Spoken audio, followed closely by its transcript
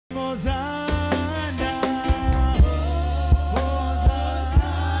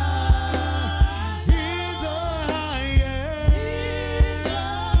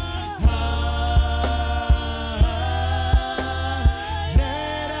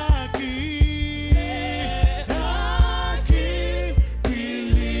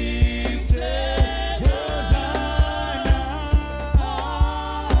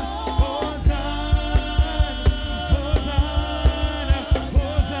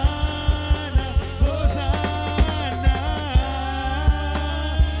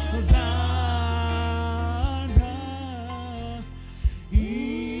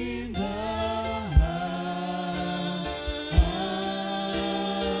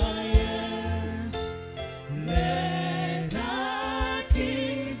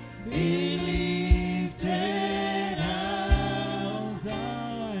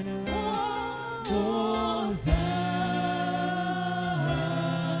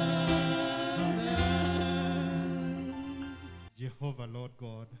Lord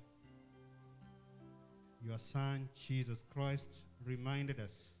God, your Son, Jesus Christ, reminded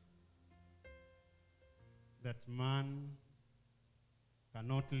us that man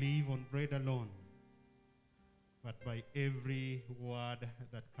cannot live on bread alone, but by every word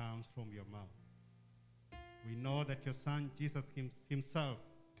that comes from your mouth. We know that your Son, Jesus himself,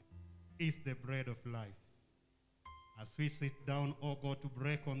 is the bread of life. As we sit down, oh God, to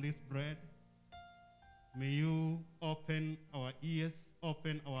break on this bread, may you open our ears,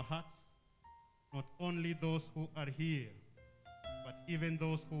 open our hearts, not only those who are here, but even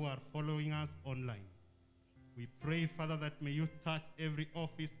those who are following us online. We pray, Father, that may you touch every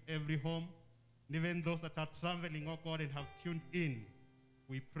office, every home, and even those that are traveling, oh God, and have tuned in.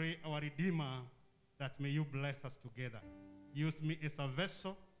 We pray, our Redeemer, that may you bless us together. Use me as a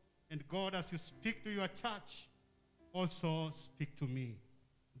vessel, and God, as you speak to your church, also speak to me.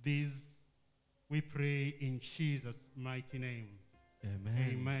 This we pray in Jesus' mighty name. Amen.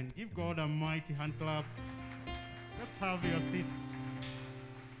 Amen. Give God a mighty hand clap. Just have your seats.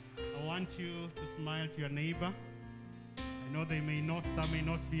 I want you to smile to your neighbor. I know some may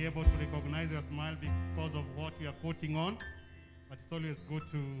not be able to recognize your smile because of what you are putting on, but it's always good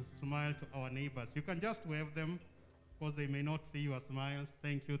to smile to our neighbors. You can just wave them because they may not see your smiles.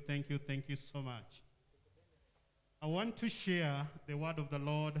 Thank you, thank you, thank you so much. I want to share the word of the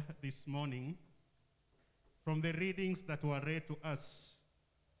Lord this morning from the readings that were read to us.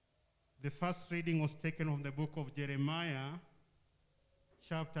 The first reading was taken from the book of Jeremiah,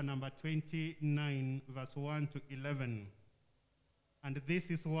 chapter number 29, verse 1 to 11. And this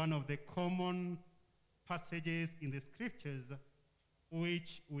is one of the common passages in the scriptures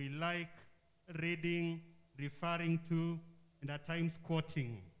which we like reading, referring to, and at times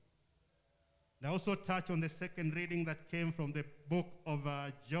quoting. And I also touch on the second reading that came from the book of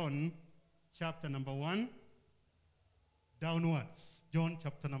John, chapter number 1, downwards. John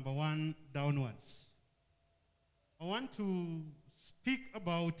chapter number 1, downwards. I want to speak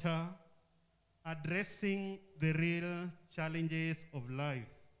about addressing the real challenges of life.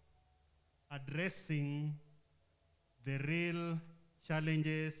 Addressing the real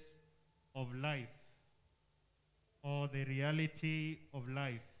challenges of life, or the reality of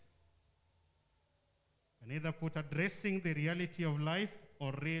life. You can either put addressing the reality of life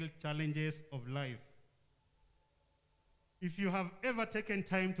or real challenges of life. If you have ever taken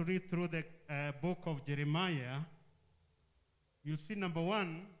time to read through the book of Jeremiah, you'll see, number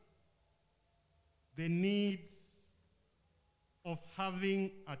one, the need of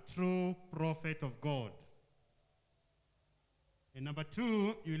having a true prophet of God. And number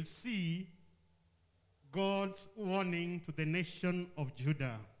two, you'll see God's warning to the nation of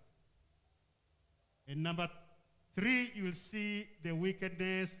Judah. And number three, you'll see the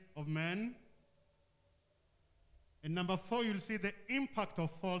wickedness of man. And number four, you'll see the impact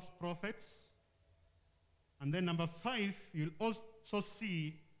of false prophets. And then number five, you'll also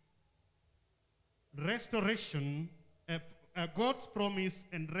see restoration, God's promise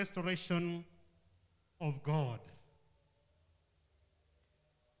and restoration of God.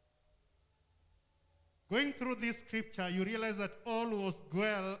 Going through this scripture, you realize that all was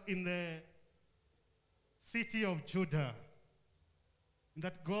well in the city of Judah, and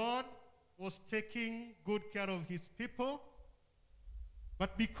that God was taking good care of his people,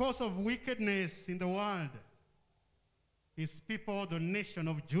 but because of wickedness in the world, his people, the nation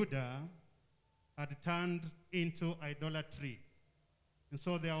of Judah, had turned into idolatry. And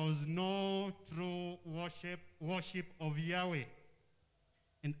so there was no true worship of Yahweh.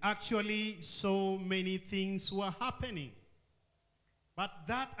 And actually, so many things were happening. But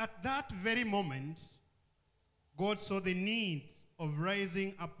at that very moment, God saw the need of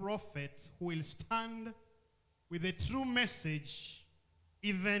raising a prophet who will stand with a true message,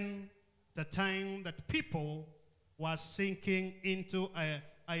 even the time that people were sinking into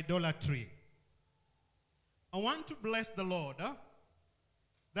idolatry. I want to bless the Lord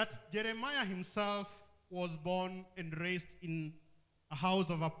that Jeremiah himself was born and raised in a house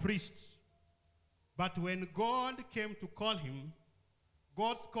of a priest. But when God came to call him,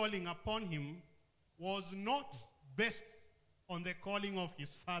 God's calling upon him was not based on the calling of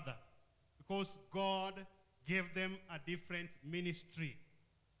his father, because God gave them a different ministry.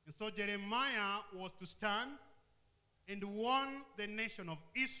 And so Jeremiah was to stand and warn the nation of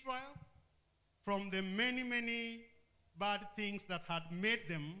Israel from the many, many bad things that had made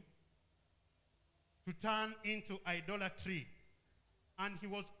them to turn into idolatry. And he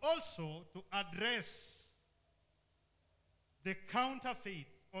was also to address the counterfeit,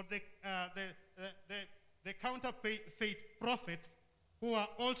 or the counterfeit prophets who are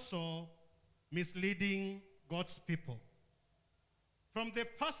also misleading God's people. From the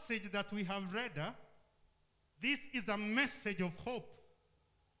passage that we have read, this is a message of hope,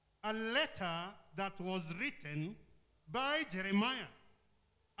 a letter that was written by Jeremiah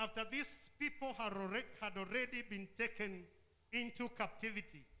after these people had already been taken into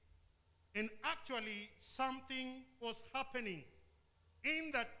captivity. And actually, something was happening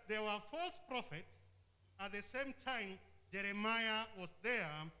in that there were false prophets. At the same time, Jeremiah was there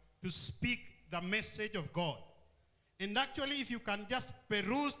to speak the message of God. And actually, if you can just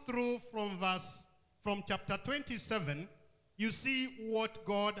peruse through from chapter 27, you see what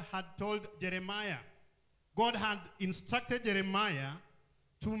God had told Jeremiah. God had instructed Jeremiah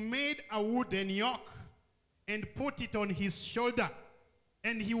to make a wooden yoke and put it on his shoulder.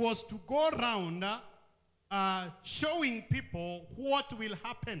 And he was to go around showing people what will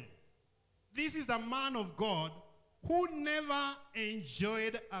happen. This is a man of God who never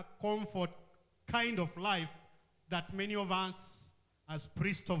enjoyed a comfort kind of life that many of us as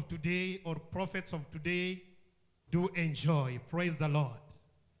priests of today or prophets of today do enjoy. Praise the Lord.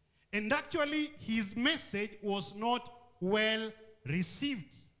 And actually, his message was not well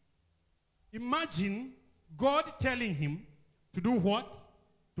received. Imagine God telling him to do what?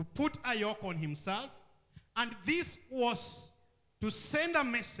 To put a yoke on himself. And this was to send a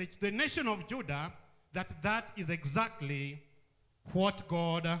message to the nation of Judah that that is exactly what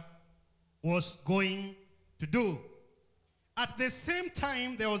God was going to do. At the same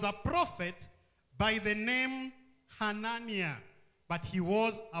time, there was a prophet by the name Hananiah, but he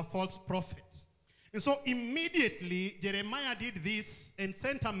was a false prophet. And so immediately, Jeremiah did this and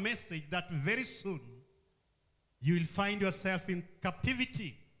sent a message that very soon you will find yourself in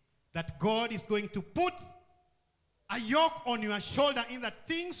captivity, that God is going to put a yoke on your shoulder in that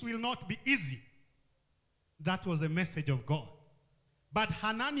things will not be easy. That was the message of God. But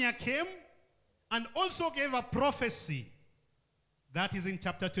Hananiah came and also gave a prophecy that is in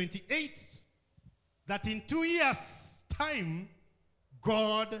chapter 28, that in 2 years' time,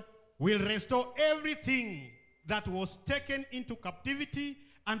 God will restore everything that was taken into captivity,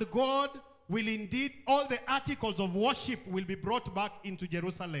 and God will indeed, all the articles of worship will be brought back into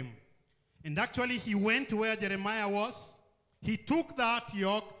Jerusalem. And actually, he went to where Jeremiah was. He took that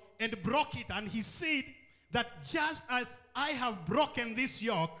yoke and broke it, and he said that just as I have broken this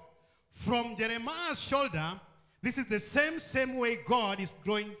yoke from Jeremiah's shoulder, this is the same way God is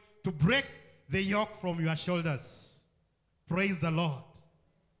going to break the yoke from your shoulders. Praise the Lord.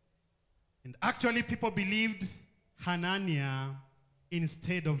 And actually, people believed Hananiah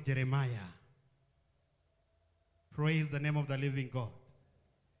instead of Jeremiah. Praise the name of the living God.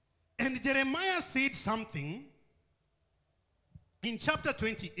 And Jeremiah said something in chapter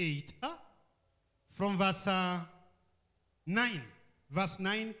 28, from verse 9. Verse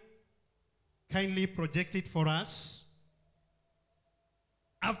 9, kindly project it for us.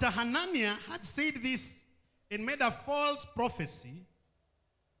 After Hananiah had said this and made a false prophecy,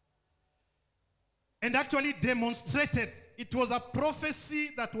 and actually demonstrated, it was a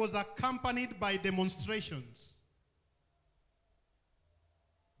prophecy that was accompanied by demonstrations.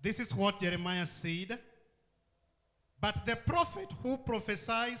 This is what Jeremiah said. But the prophet who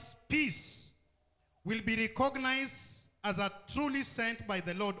prophesies peace will be recognized as a truly sent by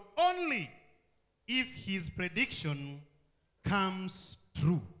the Lord only if his prediction comes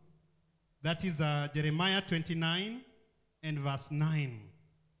true. That is Jeremiah 29 and verse 9.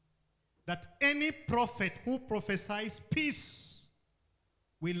 That any prophet who prophesies peace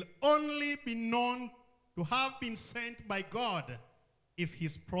will only be known to have been sent by God if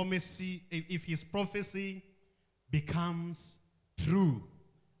his prophecy becomes true.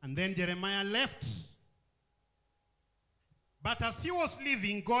 And then Jeremiah left. But as he was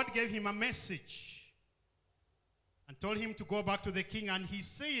leaving, God gave him a message and told him to go back to the king. And he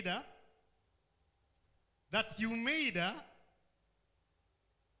said that you made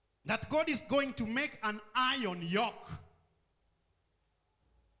that God is going to make an iron yoke.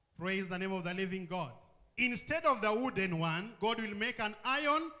 Praise the name of the living God. Instead of the wooden one, God will make an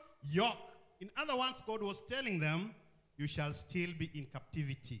iron yoke. In other words, God was telling them, you shall still be in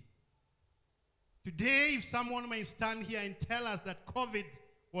captivity. Today, if someone may stand here and tell us that COVID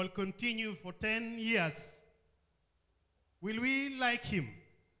will continue for 10 years, will we like him?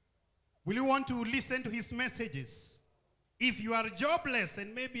 Will you want to listen to his messages? If you are jobless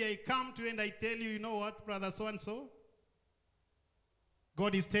and maybe I come to you and I tell you, you know what, brother so-and-so?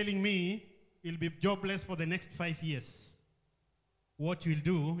 God is telling me you'll be jobless for the next 5 years. What you'll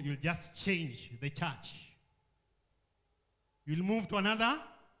do, you'll just change the church. You'll move to another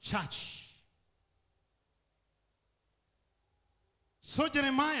church. So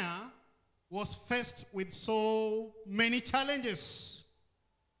Jeremiah was faced with so many challenges.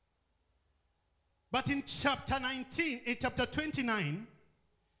 But in chapter 19, in chapter 29,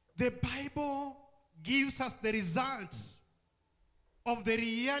 the Bible gives us the results of the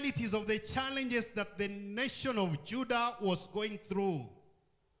realities of the challenges that the nation of Judah was going through.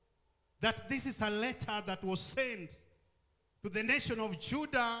 That this is a letter that was sent to the nation of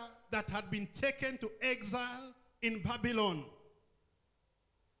Judah that had been taken to exile in Babylon.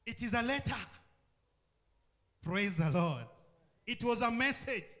 It is a letter. Praise the Lord. It was a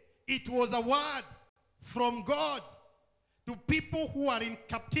message. It was a word from God to people who are in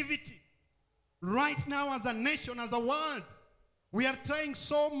captivity. Right now, as a nation, as a world, we are trying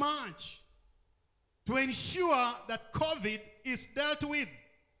so much to ensure that COVID is dealt with.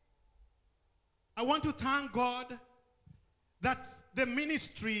 I want to thank God that the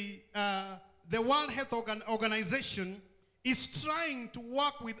ministry, the World Health Organization, is trying to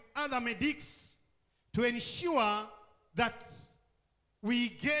work with other medics to ensure that we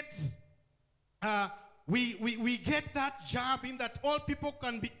get we get that jab, in that all people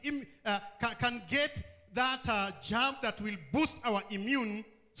can can get that jab that will boost our immune,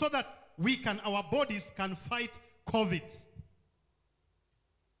 so that our bodies can fight COVID.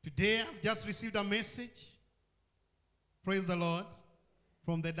 Today I've just received a message, praise the Lord,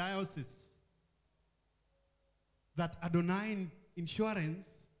 from the diocese that Adonai Insurance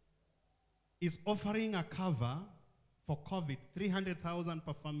is offering a cover for COVID, 300,000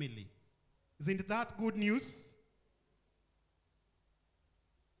 per family. Isn't that good news?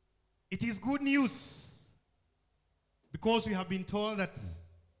 It is good news, because we have been told that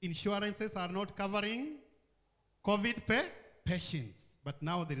insurances are not covering COVID patients. But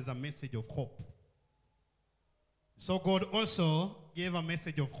now there is a message of hope. So God also gave a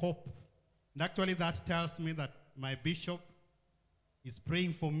message of hope. And actually that tells me that my bishop is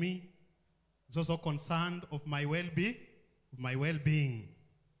praying for me. He's also concerned of my well-being,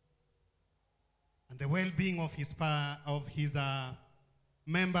 and the well-being of his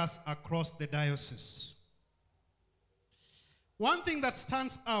members across the diocese. One thing that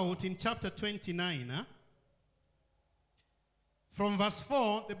stands out in chapter 29, from verse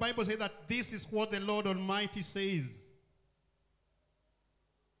 4, the Bible says that this is what the Lord Almighty says.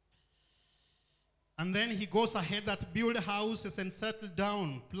 And then he goes ahead that build houses and settle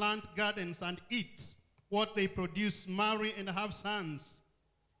down, plant gardens and eat what they produce, marry and have sons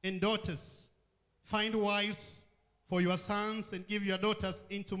and daughters. Find wives for your sons and give your daughters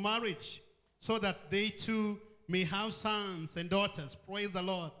into marriage, so that they too may have sons and daughters. Praise the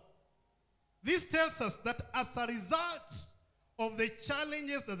Lord. This tells us that as a result of the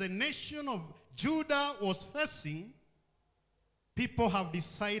challenges that the nation of Judah was facing, people had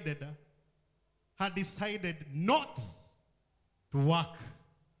decided not to work.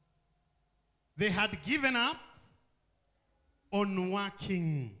 They had given up on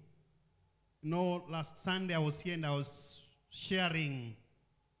working. You know, last Sunday I was here and I was sharing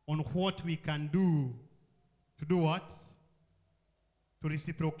on what we can do. To do what? To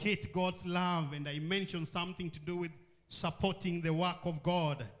reciprocate God's love. And I mentioned something to do with supporting the work of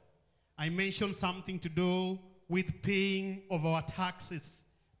God. I mentioned something to do with paying of our taxes.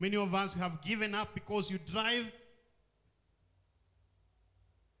 Many of us have given up because you drive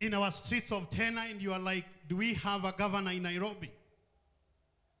in our streets of Tena and you are like, do we have a governor in Nairobi?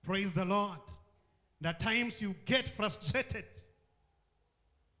 Praise the Lord. And at times you get frustrated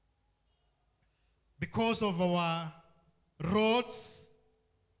because of our roads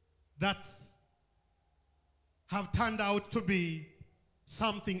that have turned out to be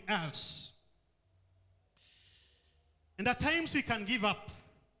something else. And at times we can give up.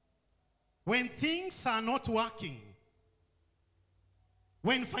 When things are not working,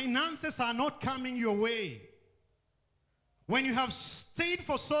 when finances are not coming your way, when you have stayed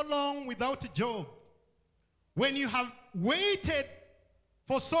for so long without a job, when you have waited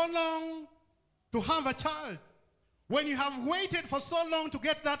for so long to have a child, when you have waited for so long to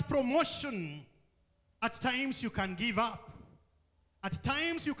get that promotion, at times you can give up. At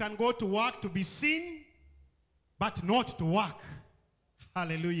times you can go to work to be seen, but not to work.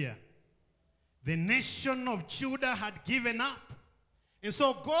 Hallelujah. The nation of Judah had given up. And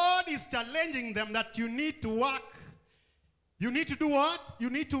so God is challenging them that you need to work. You need to do what? You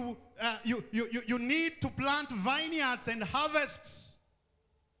need to you need to plant vineyards and harvest.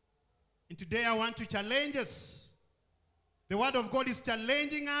 And today I want to challenge us. The word of God is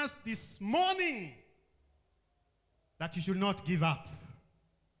challenging us this morning that you should not give up.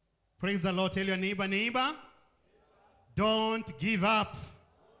 Praise the Lord. Tell your neighbor, neighbor, don't give up.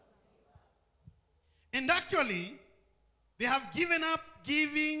 And actually, they have given up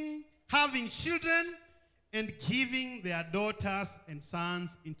having children, and giving their daughters and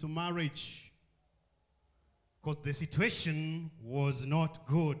sons into marriage. because the situation was not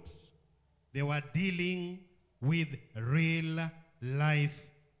good. They were dealing with real life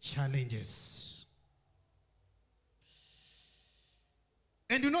challenges.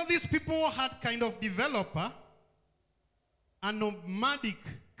 And you know, these people had kind of developed a nomadic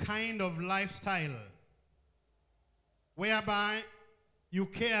kind of lifestyle, whereby you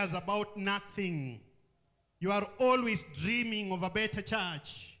cares about nothing. You are always dreaming of a better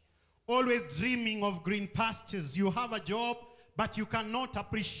church, always dreaming of green pastures. You have a job, but you cannot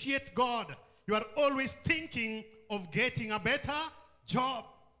appreciate God. You are always thinking of getting a better job.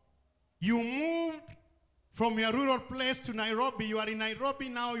 You moved from your rural place to Nairobi. You are in Nairobi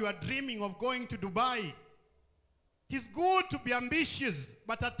now. You are dreaming of going to Dubai. It is good to be ambitious,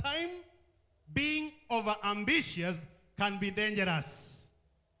 but at times, being over-ambitious can be dangerous.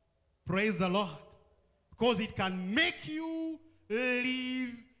 Praise the Lord. Because it can make you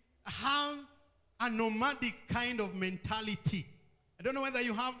have a nomadic kind of mentality. I don't know whether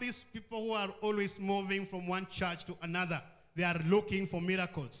you have these people who are always moving from one church to another. They are looking for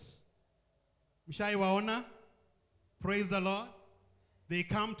miracles. Mshai waona? Praise the Lord. They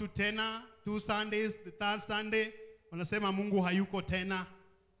come to tena 2 Sundays, the 3rd Sunday, wanasema Mungu hayuko tena.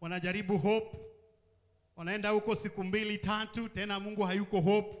 Wanajaribu hope. Wanaenda huko siku 2, 3, tena Mungu hayuko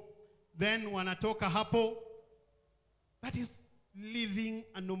hope. Then wanatoka hapo. That is living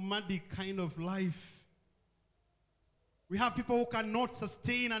a nomadic kind of life. We have people who cannot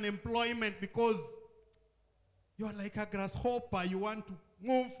sustain an employment because you are like a grasshopper. You want to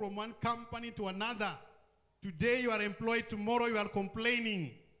move from one company to another. Today you are employed, tomorrow you are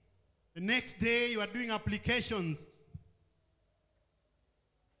complaining. The next day you are doing applications.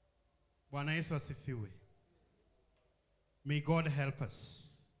 Bwana Yesu asifiwe. May God help us.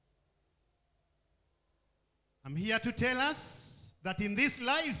 I'm here to tell us that in this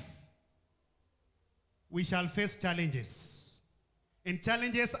life, we shall face challenges. And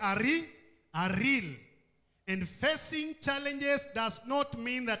challenges are real. And facing challenges does not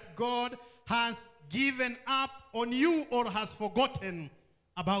mean that God has given up on you or has forgotten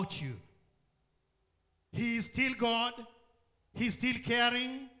about you. He is still God. He's still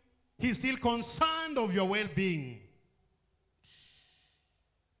caring. He's still concerned of your well-being.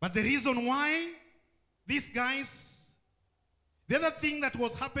 But the reason why these guys, the other thing that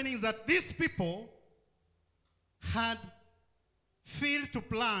was happening is that these people had failed to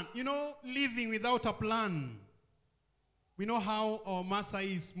plan. You know, living without a plan. We know how our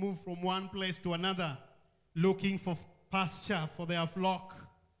Maasais move from one place to another, looking for pasture for their flock.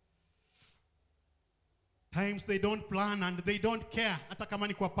 Times they don't plan and they don't care. Hata kama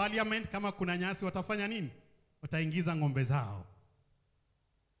ni kwa parliament, kama kuna nyasi, watafanya nini? Wataingiza ng'ombe zao.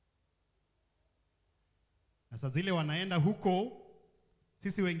 Na saa zile wanaenda huko,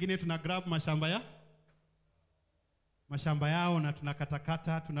 sisi wengine tuna grab mashamba yao na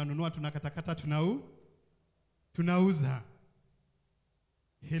tunakatakata, tunanunua, tunakatakata, tunauza.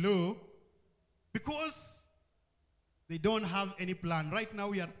 Hello? Because they don't have any plan. Right now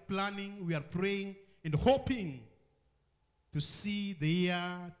we are planning, we are praying and hoping to see the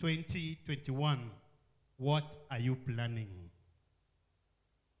year 2021. What are you planning?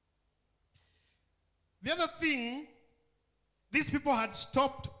 The other thing, these people had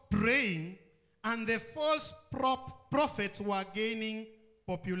stopped praying and the false prophets were gaining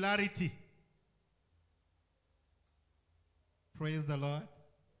popularity. Praise the Lord.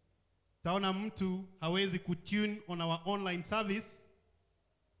 Taona mtu hawezi kutune on our online service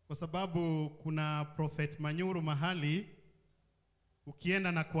kwa sababu kuna prophet Manyuru mahali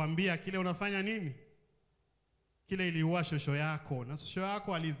ukienda na kuambia kile unafanya nini? Kile iliua shosho yako. Na shosho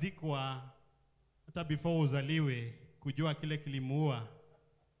yako alizikwa hata before uzaliwe, kujua kile kilimuua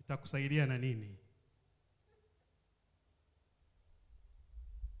itakusaidia na nini?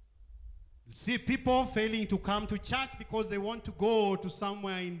 You see people failing to come to church because they want to go to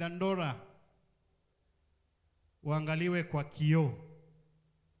somewhere in Dandora. Uangaliwe kwa kioo.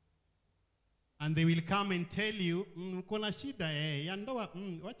 And they will come and tell you, kuna shida ya ndoa,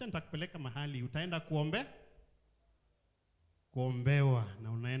 wacha nitakupeleka mahali, utaenda kuombewa,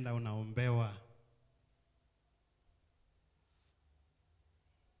 na unaenda unaombewa.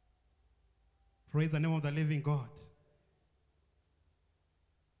 Praise the name of the living God.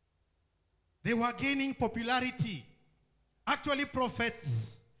 They were gaining popularity. Actually, Prophet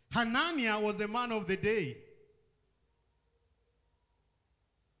Hananiah was the man of the day.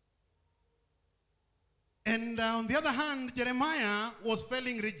 And on the other hand, Jeremiah was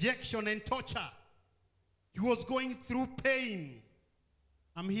feeling rejection and torture. He was going through pain.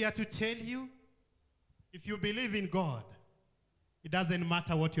 I'm here to tell you, if you believe in God, it doesn't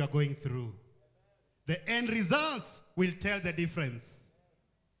matter what you are going through. The end results will tell the difference.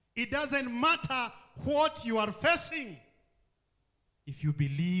 It doesn't matter what you are facing. If you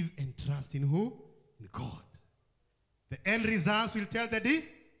believe and trust in who? In God. The end results will tell the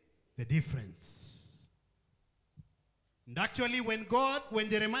difference. And actually, when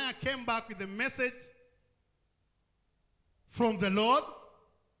Jeremiah came back with the message from the Lord,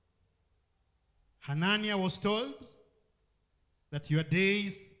 Hananiah was told that your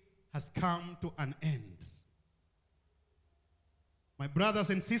days has come to an end. My brothers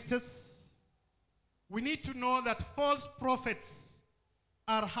and sisters, we need to know that false prophets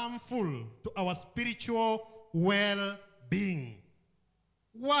are harmful to our spiritual well-being.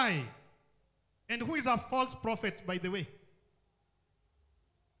 Why? And who is a false prophet, by the way?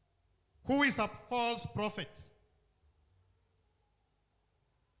 Who is a false prophet?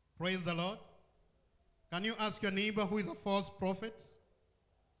 Praise the Lord. Can you ask your neighbor who is a false prophet?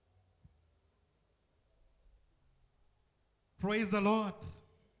 Praise the Lord.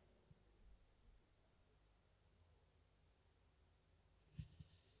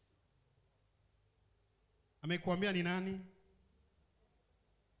 Amekuambia ni nani?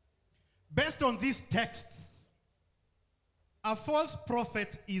 Based on these texts, a false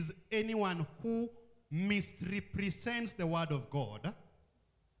prophet is anyone who misrepresents the word of God.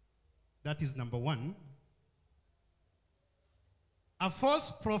 That is number one. A false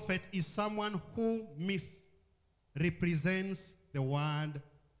prophet is someone who misrepresents the word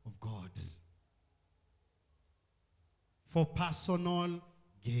of God for personal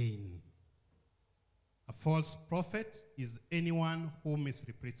gain. A false prophet is anyone who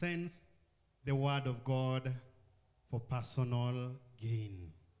misrepresents the word of God for personal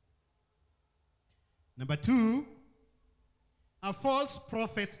gain. Number two, a false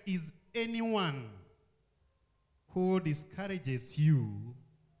prophet is anyone who discourages you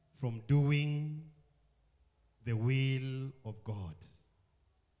from doing the will of God.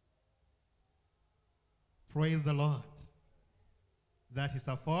 Praise the Lord. That is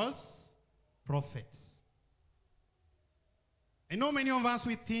a false prophet. I know many of us,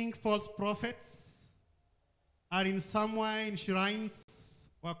 we think false prophets are in somewhere in shrines,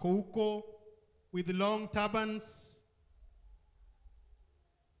 wako huko, with long turbans.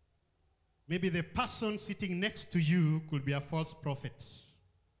 Maybe the person sitting next to you could be a false prophet.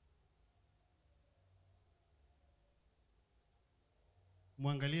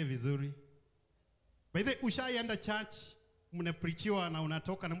 Muangalie vizuri. By the way, ushaienda church, mnapreachiwa na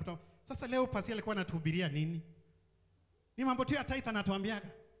unatoka na mtu, sasa leo pasi alikuwa anatuhubiria nini? Ni mambo tu ya tithe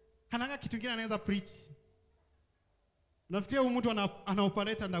anatuambiaga. Hananga kitu kingine anaweza preach. Nafikiria huyu mtu ana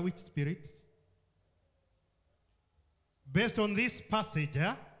operate under which spirit? Based on this passage,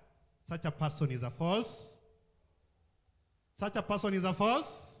 such a person is a false. Such a person is a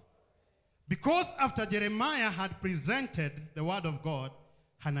false. Because after Jeremiah had presented the word of God,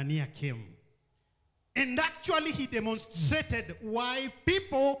 Hananiah came. And actually he demonstrated why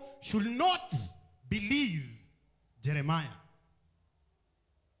people should not believe Jeremiah.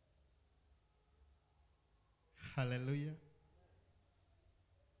 Hallelujah.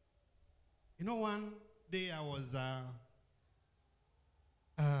 You know, one day I was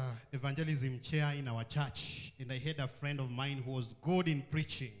evangelism chair in our church, and I had a friend of mine who was good in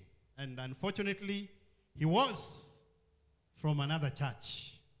preaching, and unfortunately he was from another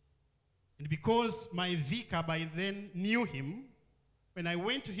church. And because my vicar by then knew him, when I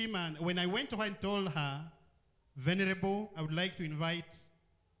went to him and when I went to her and told her, Venerable, I would like to invite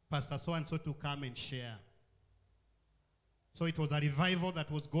Pastor so-and-so to come and share. So it was a revival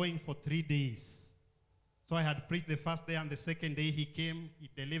that was going for 3 days. So I had preached the first day, and the second day he came, he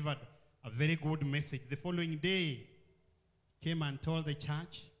delivered a very good message. The following day, he came and told the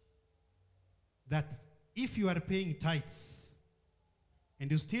church that if you are paying tithes and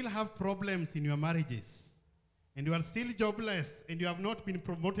you still have problems in your marriages and you are still jobless and you have not been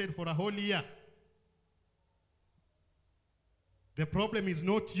promoted for a whole year, the problem is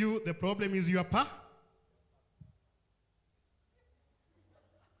not you, the problem is your pa.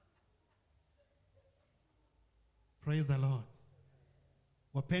 Praise the Lord.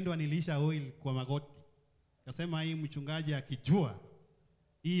 Wapendwa, nilisha oil kwa magoti. Kasema hii mchungaji akijua,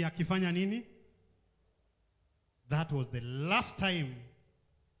 hii akifanya nini? That was the last time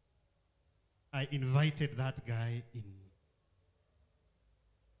I invited that guy in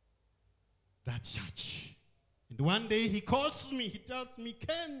that church. And one day he calls me, he tells me,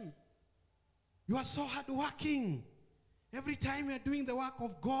 Ken, you are so hardworking. Every time you are doing the work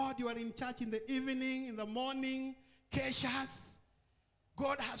of God, you are in church in the evening, in the morning, Keshas.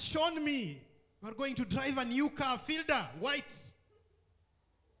 God has shown me you are going to drive a new car, Fielder, white.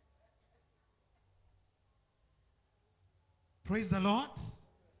 Praise the Lord.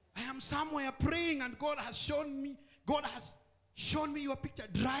 I am somewhere praying and God has shown me your picture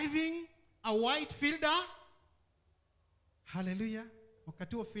driving a white fielder. Hallelujah.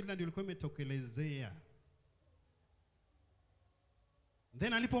 Wakati wa fielder ndio ulikuwa umetokelezea.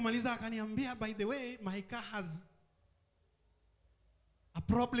 Then alipomaliza akaniambia, by the way, my car has a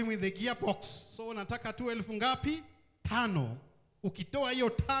problem with the gearbox. So nataka tu 1000 ngapi? 5. Ukitoa hiyo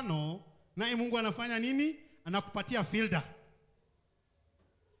 5, naye Mungu anafanya nini? Anakupatia fielder.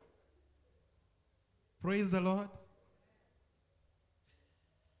 Praise the Lord.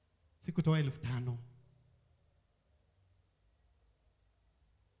 Sikutoa 5,000.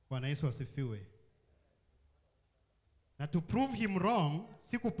 Bwana Yesu asifiwe. Na to prove him wrong,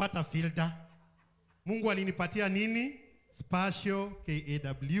 sikupata filter. Mungu alinipatia nini? Spatial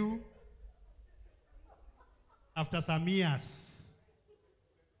KAW. After some years.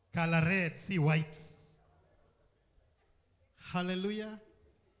 Color red, see white. Hallelujah.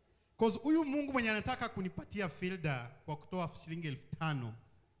 Because huyu Mungu mwenye anataka kunipatia filter kwa kutoa shilingi 5,000.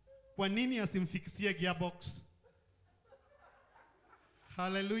 Kwa nini asimfikishie gearbox?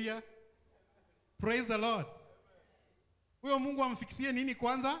 Hallelujah. Praise the Lord. Huyo Mungu amfikishie nini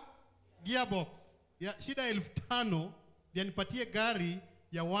kwanza? Gearbox. Ya shida 5,000 yanipatie gari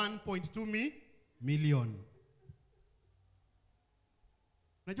ya 1.2 million.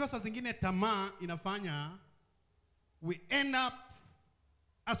 Najua saa zingine tamaa inafanya we end up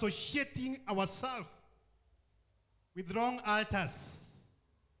associating ourselves with wrong altars.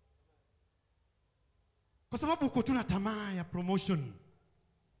 Kwa sababu uko tuna tamaa ya promotion.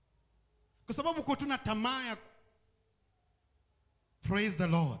 Kwa sababu uko tuna tamaa ya praise the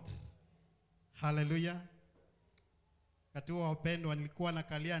Lord. Hallelujah. Katuwa wapendwa nilikuwa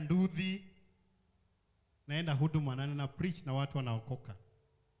nakalia nduthi. Naenda huduma na preach na watu wanaokoka.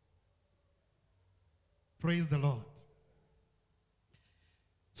 Praise the Lord.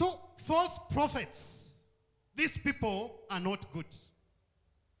 So, false prophets, these people are not good.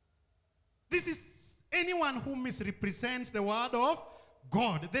 This is anyone who misrepresents the word of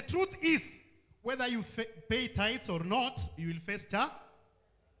God. The truth is, whether you pay tithes or not, you will face charge.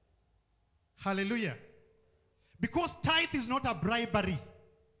 Hallelujah. Because tithe is not a bribery.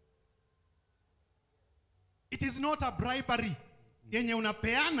 It is not a bribery. Yenye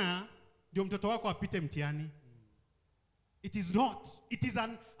unapeana, ndio mtoto wako apite mtihani. It is not. It is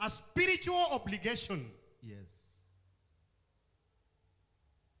a spiritual obligation. Yes.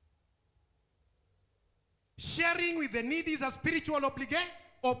 Sharing with the needy is a spiritual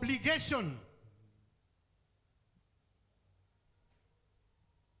obligation.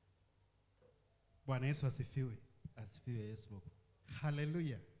 Bwana Yesu asifiwe. Asifiwe Yesu.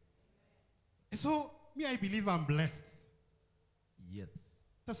 Hallelujah. So, me I believe I'm blessed. Yes.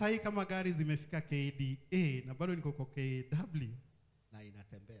 Sasa hii kama gari zimefika KDA na bado niko kwa KW. Na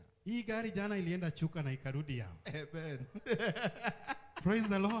inatembea. Hii gari jana ilienda Chuka na ikarudi yao. Amen. Praise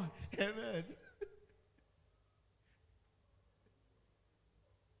the Lord. Amen.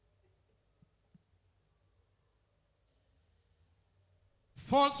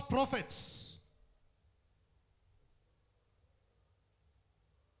 False prophets.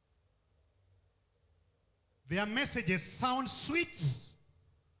 Their messages sound sweet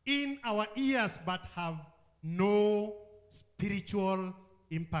in our ears but have no spiritual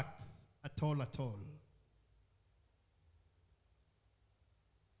impact at all, at all.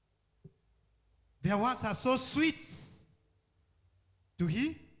 Their words are so sweet to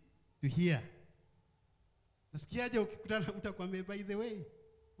hear. Nasikiaje ukikutana na mtu akwambia, by the way,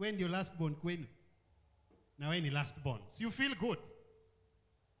 when your last born kwenu? Na when your last born? So you feel good.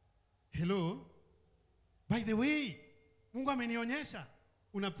 Hello? By the way, Mungu amenionyesha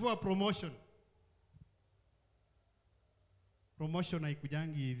unapewa promotion. Promotion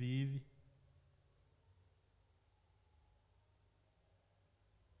haikujangi hivi hivi.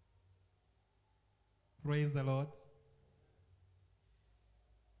 Praise the Lord.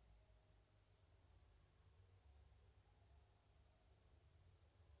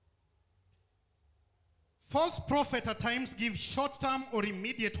 False prophets at times give short-term or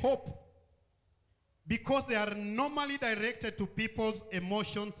immediate hope because they are normally directed to people's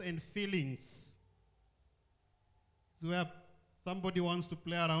emotions and feelings. It's where somebody wants to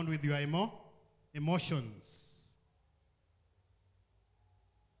play around with your emotions.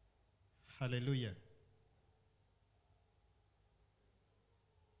 Hallelujah.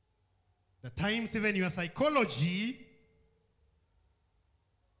 The times even your psychology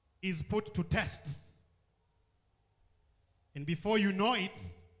is put to test. And before you know it,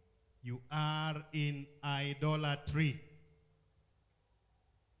 you are in idolatry.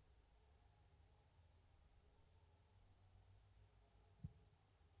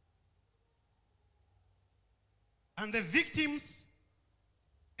 And the victims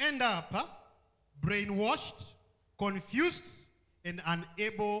end up brainwashed, confused, and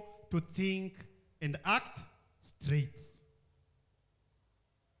unable to think and act straight.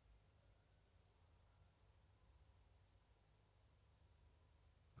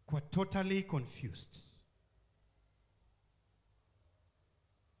 We're totally confused.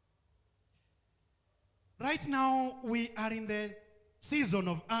 Right now, we are in the season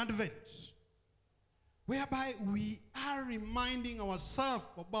of Advent, whereby we are reminding ourselves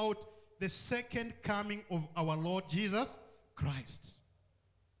about the second coming of our Lord Jesus Christ.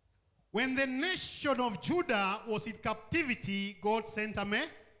 When the nation of Judah was in captivity, God sent a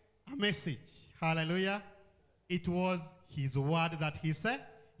message. Hallelujah. It was his word that he sent.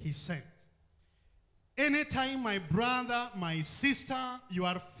 Anytime, my brother, my sister, you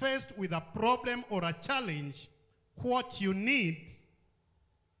are faced with a problem or a challenge, what you need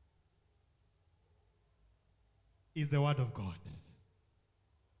is the word of God.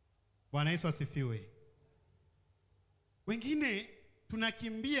 Bwana Yesu asifiwe. Wengine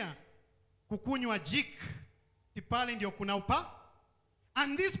tunakimbia kukunywa jik, tipale ndio kuna upa.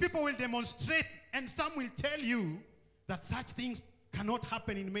 And these people will demonstrate, and some will tell you that such things cannot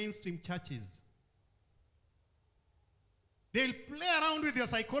happen in mainstream churches. They'll play around with your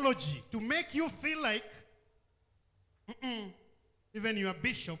psychology to make you feel like even your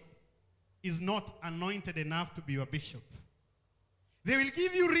bishop is not anointed enough to be your bishop. They will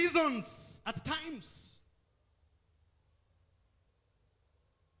give you reasons at times.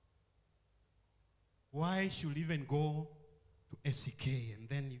 Why should you even go to SEK? And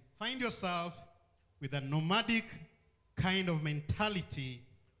then you find yourself with a nomadic kind of mentality,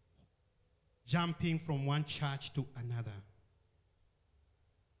 jumping from one church to another.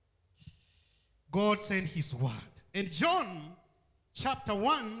 God sent his word. And John chapter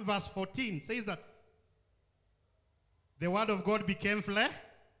 1 verse 14 says that the word of God became flesh.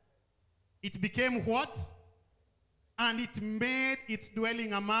 It became what? And it made its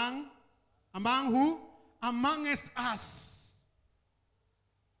dwelling among who? Amongst us.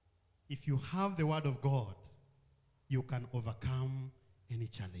 If you have the word of God, you can overcome any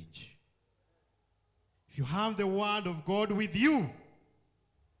challenge. If you have the word of God with you,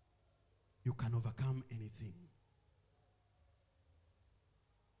 you can overcome anything.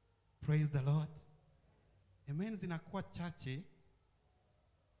 Praise the Lord. Amen zinakuwa chache,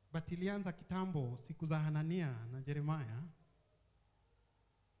 but ilianza kitambo siku za Hanania na Jeremiah.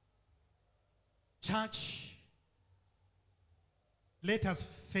 Church, let us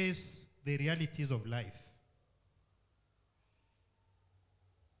face the realities of life.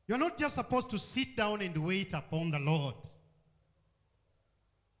 You're not just supposed to sit down and wait upon the Lord.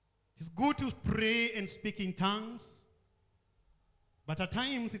 It's good to pray and speak in tongues, but at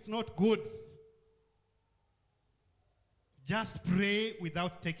times it's not good. Just pray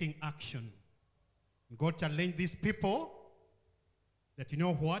without taking action. God challenged these people that, you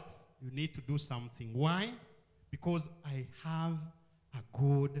know what? You need to do something. Why? Because I have a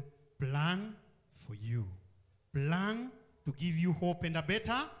good plan for you. Plan to give you hope and a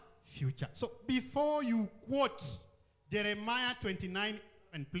better future. So before you quote Jeremiah 29,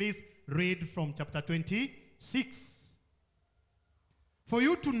 and please read from chapter 26. For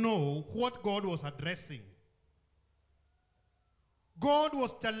you to know what God was addressing. God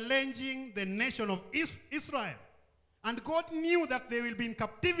was challenging the nation of Israel. And God knew that they will be in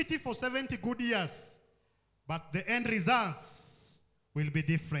captivity for 70 good years. But the end results will be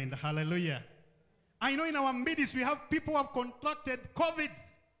different. Hallelujah. I know in our midst we have people who have contracted COVID.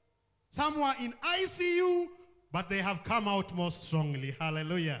 Some were in ICU, but they have come out more strongly.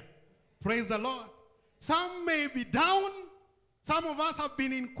 Hallelujah. Praise the Lord. Some may be down. Some of us have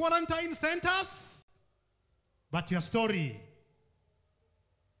been in quarantine centers. But your story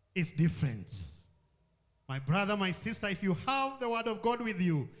is different. My brother, my sister, if you have the word of God with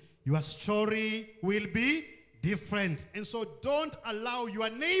you, your story will be different. And so don't allow your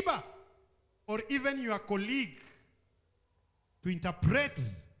neighbor or even your colleague to interpret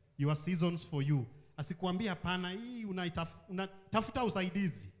your seasons for you. Asikuambia hapana, hii unatafuta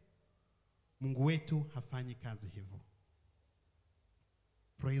usaidizi. Mungu wetu hafanyi kazi hivyo.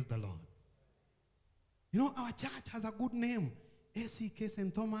 Praise the Lord. You know, our church has a good name. SEK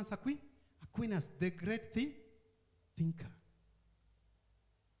St. Thomas Aquinas, the great thinker.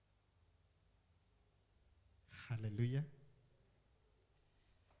 Hallelujah.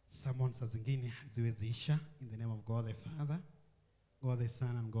 Someone saa zingine haziwezi isha. In the name of God the Father, God the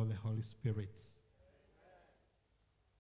Son, and God the Holy Spirit.